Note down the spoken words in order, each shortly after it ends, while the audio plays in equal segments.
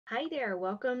Hi there,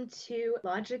 welcome to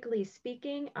Logically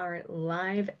Speaking, our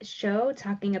live show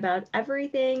talking about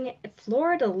everything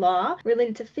Florida law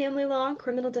related to family law,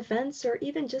 criminal defense, or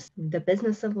even just the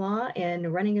business of law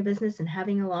and running a business and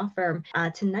having a law firm.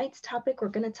 Tonight's topic, we're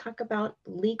going to talk about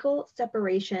legal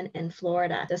separation in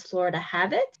Florida. Does Florida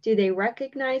have it? Do they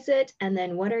recognize it? And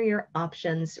then what are your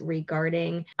options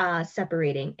regarding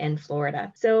separating in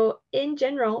Florida? So in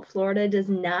general, Florida does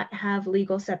not have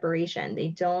legal separation. They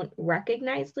don't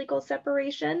recognize legal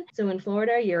separation. So in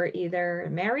Florida, you're either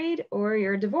married or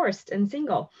you're divorced and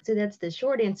single. So that's the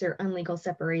short answer on legal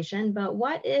separation. But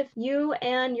what if you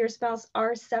and your spouse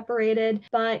are separated,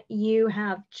 but you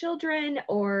have children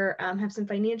or have some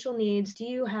financial needs? Do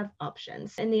you have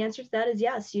options? And the answer to that is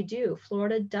yes, you do.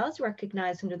 Florida does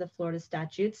recognize under the Florida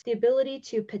statutes the ability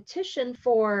to petition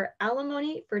for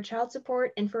alimony, for child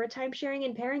support, and for a time sharing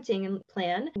and parenting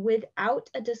plan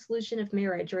without a dissolution of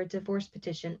marriage or a divorce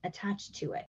petition attached to it.